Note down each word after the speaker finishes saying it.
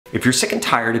If you're sick and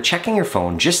tired of checking your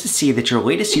phone just to see that your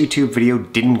latest YouTube video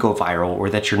didn't go viral or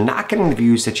that you're not getting the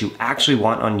views that you actually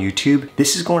want on YouTube,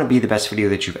 this is going to be the best video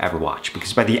that you've ever watched,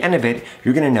 because by the end of it,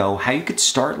 you're going to know how you could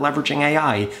start leveraging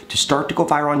AI to start to go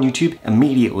viral on YouTube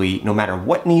immediately, no matter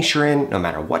what niche you're in, no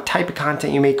matter what type of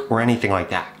content you make or anything like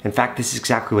that. In fact, this is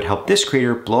exactly what helped this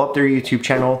creator blow up their YouTube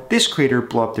channel, this creator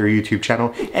blow up their YouTube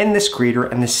channel, and this creator,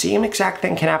 and the same exact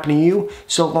thing can happen to you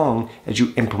so long as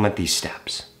you implement these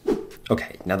steps.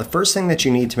 Okay, now the first thing that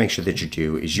you need to make sure that you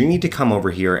do is you need to come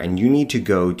over here and you need to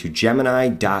go to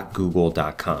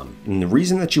gemini.google.com. And the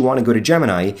reason that you want to go to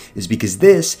Gemini is because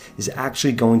this is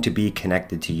actually going to be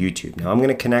connected to YouTube. Now I'm going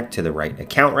to connect to the right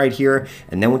account right here,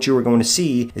 and then what you are going to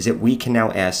see is that we can now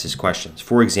ask this questions.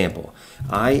 For example,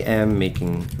 I am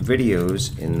making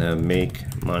videos in the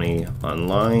make money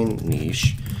online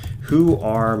niche. Who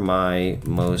are my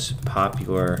most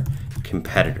popular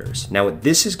competitors? Now what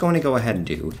this is going to go ahead and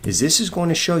do is this is going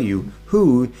to show you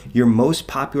who your most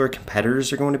popular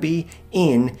competitors are going to be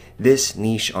in this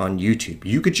niche on YouTube.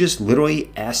 You could just literally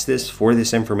ask this for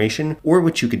this information, or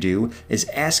what you could do is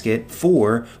ask it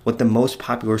for what the most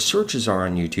popular searches are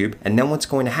on YouTube, and then what's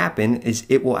going to happen is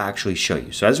it will actually show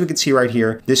you. So as we can see right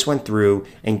here, this went through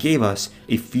and gave us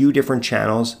a few different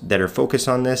channels that are focused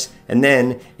on this, and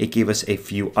then it gave us a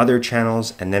few other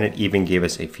channels, and then it even gave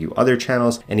us a few other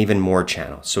channels and even more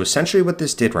channels. So essentially what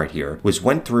this did right here was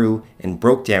went through and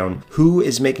broke down who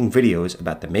is making videos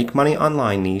about the make money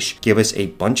online niche, give us a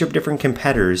bunch of different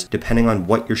competitors depending on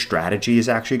what your strategy is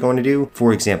actually going to do.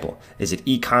 For example, is it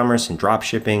e-commerce and drop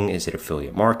shipping? Is it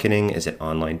affiliate marketing? Is it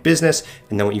online business?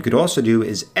 And then what you could also do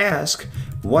is ask,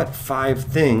 what 5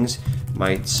 things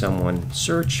might someone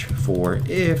search for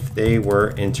if they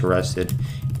were interested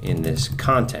in this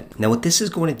content? Now what this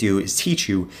is going to do is teach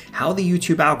you how the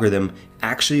YouTube algorithm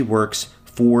actually works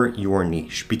for your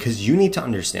niche, because you need to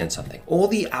understand something. All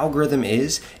the algorithm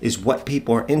is what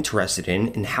people are interested in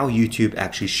and how YouTube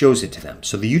actually shows it to them.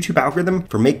 So the YouTube algorithm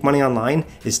for make money online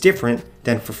is different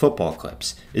than for football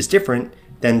clips, is different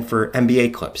than for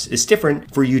NBA clips. It's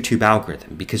different for YouTube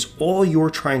algorithm, because all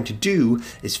you're trying to do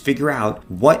is figure out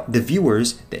what the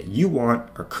viewers that you want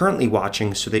are currently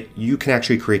watching so that you can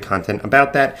actually create content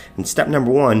about that. And step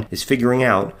number 1 is figuring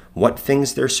out what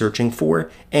things they're searching for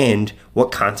and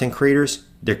what content creators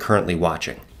they're currently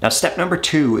watching. Now step number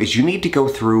 2 is you need to go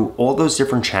through all those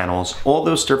different channels, all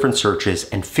those different searches,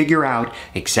 and figure out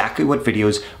exactly what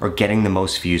videos are getting the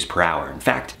most views per hour. In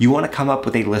fact, you want to come up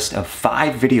with a list of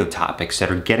 5 video topics that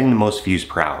are getting the most views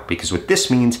per hour, because what this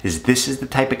means is this is the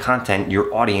type of content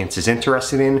your audience is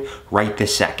interested in right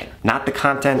this second. Not the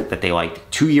content that they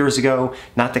liked 2 years ago,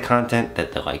 not the content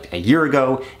that they liked a year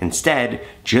ago, instead,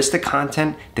 just the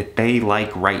content that they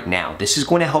like right now. This is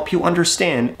going to help you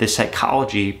understand the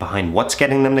psychology behind what's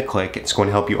getting them to click. It's going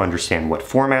to help you understand what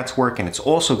formats work, and it's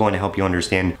also going to help you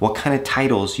understand what kind of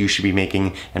titles you should be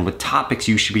making and what topics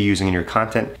you should be using in your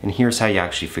content. And here's how you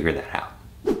actually figure that out.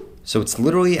 So it's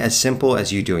literally as simple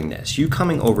as you doing this. You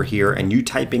coming over here and you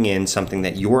typing in something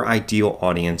that your ideal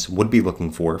audience would be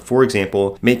looking for. For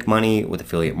example, make money with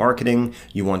affiliate marketing.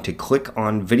 You want to click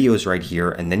on videos right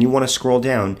here, and then you want to scroll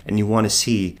down and you want to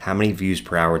see how many views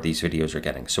per hour these videos are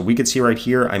getting. So we could see right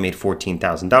here, I made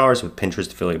 $14,000 with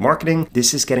Pinterest affiliate marketing.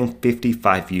 This is getting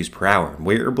 55 views per hour.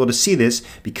 We're able to see this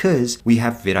because we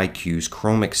have vidIQ's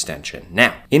Chrome extension.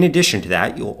 Now, in addition to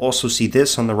that, you'll also see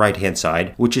this on the right-hand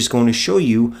side, which is going to show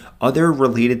you other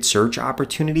related search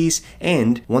opportunities,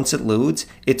 and once it loads,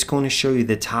 it's going to show you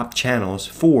the top channels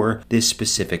for this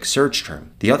specific search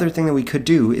term. The other thing that we could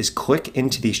do is click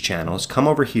into these channels, come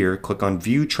over here, click on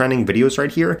view trending videos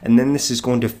right here, and then this is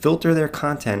going to filter their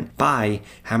content by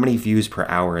how many views per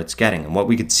hour it's getting. And what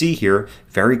we could see here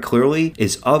very clearly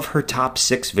is of her top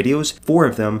 6 videos, 4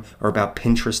 of them are about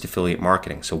Pinterest affiliate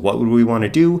marketing. So what would we want to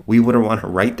do? We would want to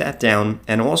write that down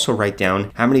and also write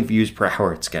down how many views per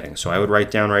hour it's getting. So I would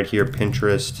write down right here,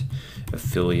 Pinterest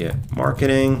affiliate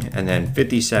marketing, and then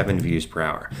 57 views per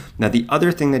hour. Now the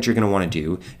other thing that you're going to want to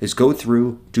do is go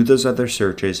through, do those other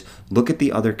searches, look at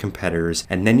the other competitors,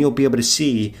 and then you'll be able to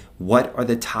see what are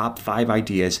the top 5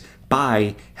 ideas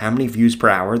by how many views per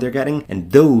hour they're getting,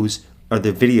 and those are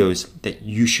the videos that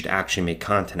you should actually make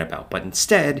content about. But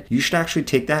instead, you should actually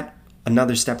take that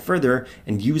another step further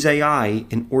and use AI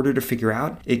in order to figure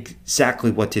out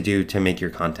exactly what to do to make your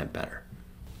content better.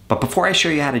 But before I show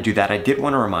you how to do that, I did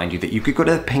want to remind you that you could go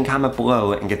to the pinned comment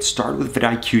below and get started with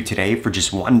vidIQ today for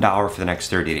just $1 for the next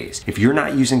 30 days. If you're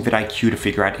not using vidIQ to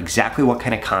figure out exactly what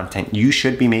kind of content you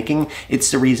should be making,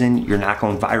 it's the reason you're not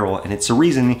going viral, and it's the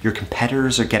reason your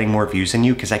competitors are getting more views than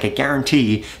you, because I can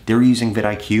guarantee they're using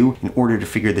vidIQ in order to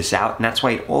figure this out, and that's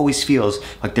why it always feels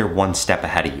like they're one step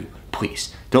ahead of you.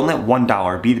 Please Don't let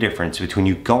 $1 be the difference between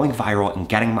you going viral and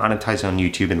getting monetized on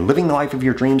YouTube and living the life of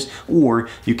your dreams, or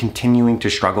you continuing to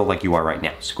struggle like you are right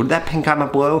now. So go to that pinned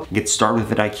comment below and get started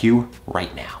with vidIQ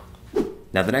right now.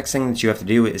 Now the next thing that you have to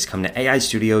do is come to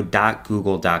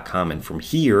aistudio.google.com, and from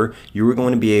here you are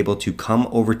going to be able to come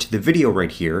over to the video right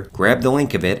here, grab the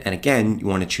link of it, and again you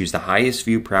want to choose the highest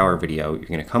view per hour video. You're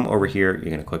going to come over here, you're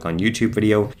going to click on YouTube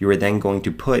video, you are then going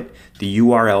to put the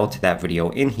URL to that video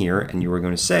in here, and you are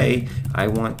going to say, I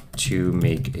want to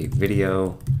make a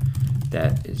video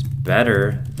that is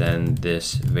better than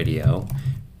this video.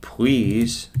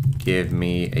 Please give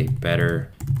me a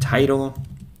better title,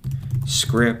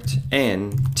 script,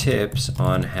 and tips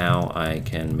on how I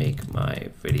can make my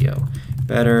video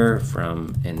better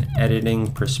from an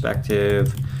editing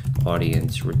perspective,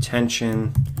 audience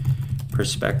retention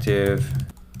perspective,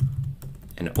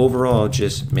 and overall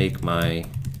just make my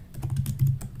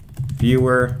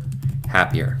viewer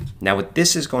happier. Now what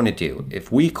this is going to do,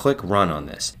 if we click run on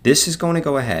this, this is going to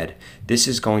go ahead, this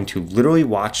is going to literally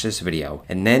watch this video,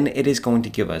 and then it is going to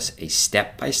give us a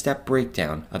step-by-step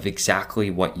breakdown of exactly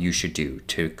what you should do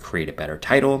to create a better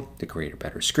title, to create a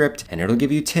better script, and it'll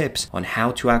give you tips on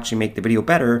how to actually make the video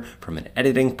better from an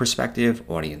editing perspective,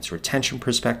 audience retention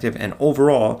perspective, and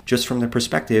overall, just from the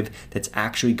perspective that's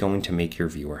actually going to make your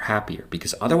viewer happier.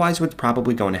 Because otherwise what's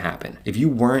probably going to happen, if you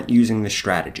weren't using this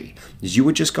strategy, is you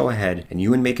would just go ahead and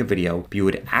you would make a video, but you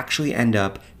would actually end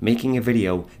up making a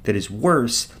video that is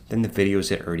worse than the videos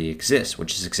that already exist,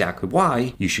 which is exactly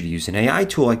why you should use an AI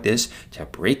tool like this to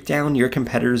break down your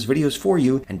competitors' videos for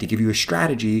you and to give you a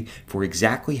strategy for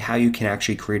exactly how you can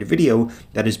actually create a video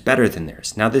that is better than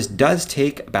theirs. Now this does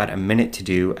take about a minute to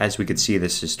do. As we could see,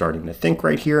 this is starting to think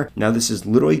right here. Now this is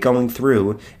literally going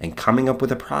through and coming up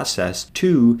with a process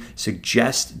to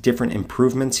suggest different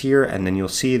improvements here, and then you'll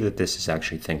see that this is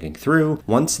actually thinking through.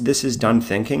 Once this is done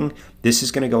thinking, this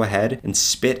is going to go ahead and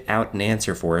spit out an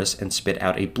answer for us and spit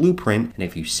out a blueprint. And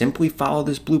if you simply follow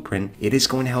this blueprint, it is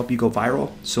going to help you go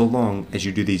viral so long as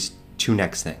you do these two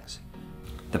next things.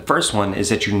 The first one is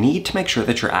that you need to make sure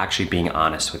that you're actually being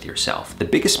honest with yourself. The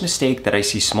biggest mistake that I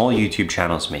see small YouTube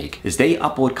channels make is they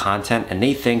upload content and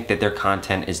they think that their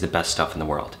content is the best stuff in the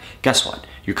world. Guess what?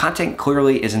 Your content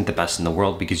clearly isn't the best in the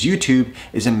world, because YouTube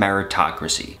is a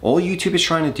meritocracy. All YouTube is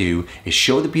trying to do is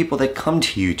show the people that come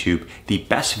to YouTube the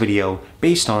best video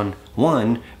based on,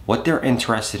 1, what they're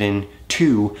interested in,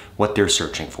 2, what they're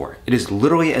searching for. It is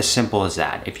literally as simple as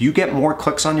that. If you get more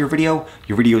clicks on your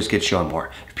videos get shown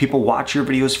more. If people watch your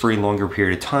videos for a longer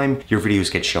period of time, your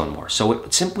videos get shown more. So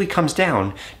it simply comes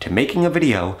down to making a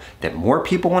video that more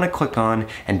people want to click on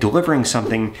and delivering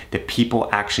something that people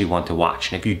actually want to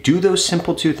watch. And if you do those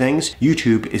simple two things,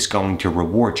 YouTube is going to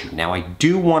reward you. Now I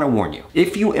do want to warn you,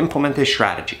 if you implement this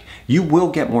strategy, you will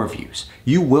get more views,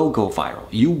 you will go viral,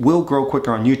 you will grow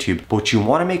quicker on YouTube. But what you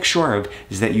want to make sure of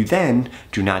is that you then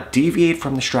do not deviate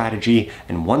from the strategy,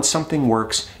 and once something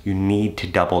works, you need to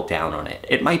double down on it.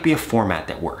 It might be a format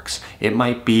that works, it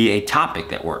might be a topic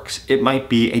that works, it might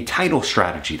be a title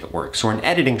strategy that works, or an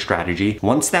editing strategy.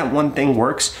 Once that one thing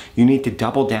works, you need to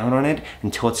double down on it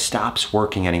until it stops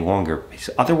working any longer. Because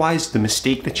otherwise, the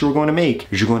mistake that you're going to make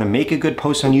is you're going to make a good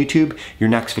post on YouTube, your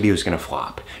next video is going to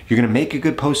flop. You're going to make a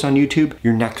good post on YouTube,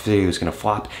 your next video is going to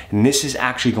flop, and this is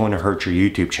actually going to hurt your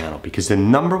YouTube channel, because the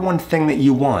number one thing that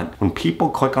you want when people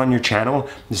click on your channel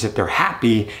is that they're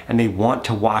happy and they want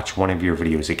to watch one of your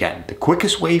videos again. The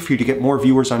quickest way for you to get more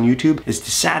viewers on YouTube is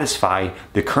to satisfy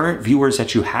the current viewers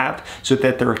that you have so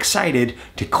that they're excited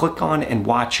to click on and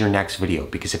watch your next video.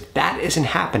 Because if that isn't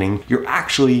happening, you're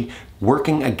actually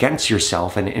working against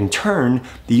yourself, and in turn,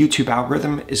 the YouTube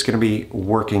algorithm is going to be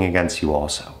working against you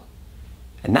also.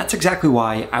 And that's exactly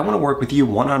why I want to work with you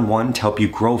one-on-one to help you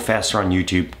grow faster on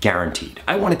YouTube, guaranteed.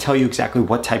 I want to tell you exactly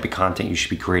what type of content you should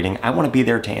be creating. I want to be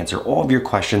there to answer all of your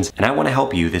questions, and I want to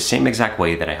help you the same exact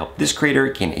way that I helped this creator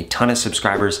gain a ton of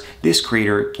subscribers, this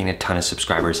creator gain a ton of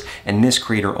subscribers, and this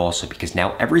creator also, because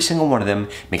now every single one of them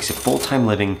makes a full-time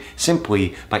living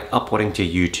simply by uploading to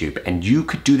YouTube. And you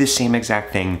could do the same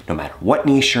exact thing no matter what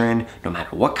niche you're in, no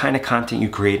matter what kind of content you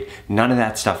create. None of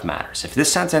that stuff matters. If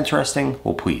this sounds interesting,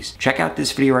 well, please check out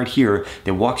this video right here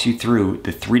that walks you through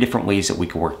the 3 different ways that we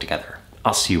can work together.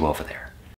 I'll see you over there.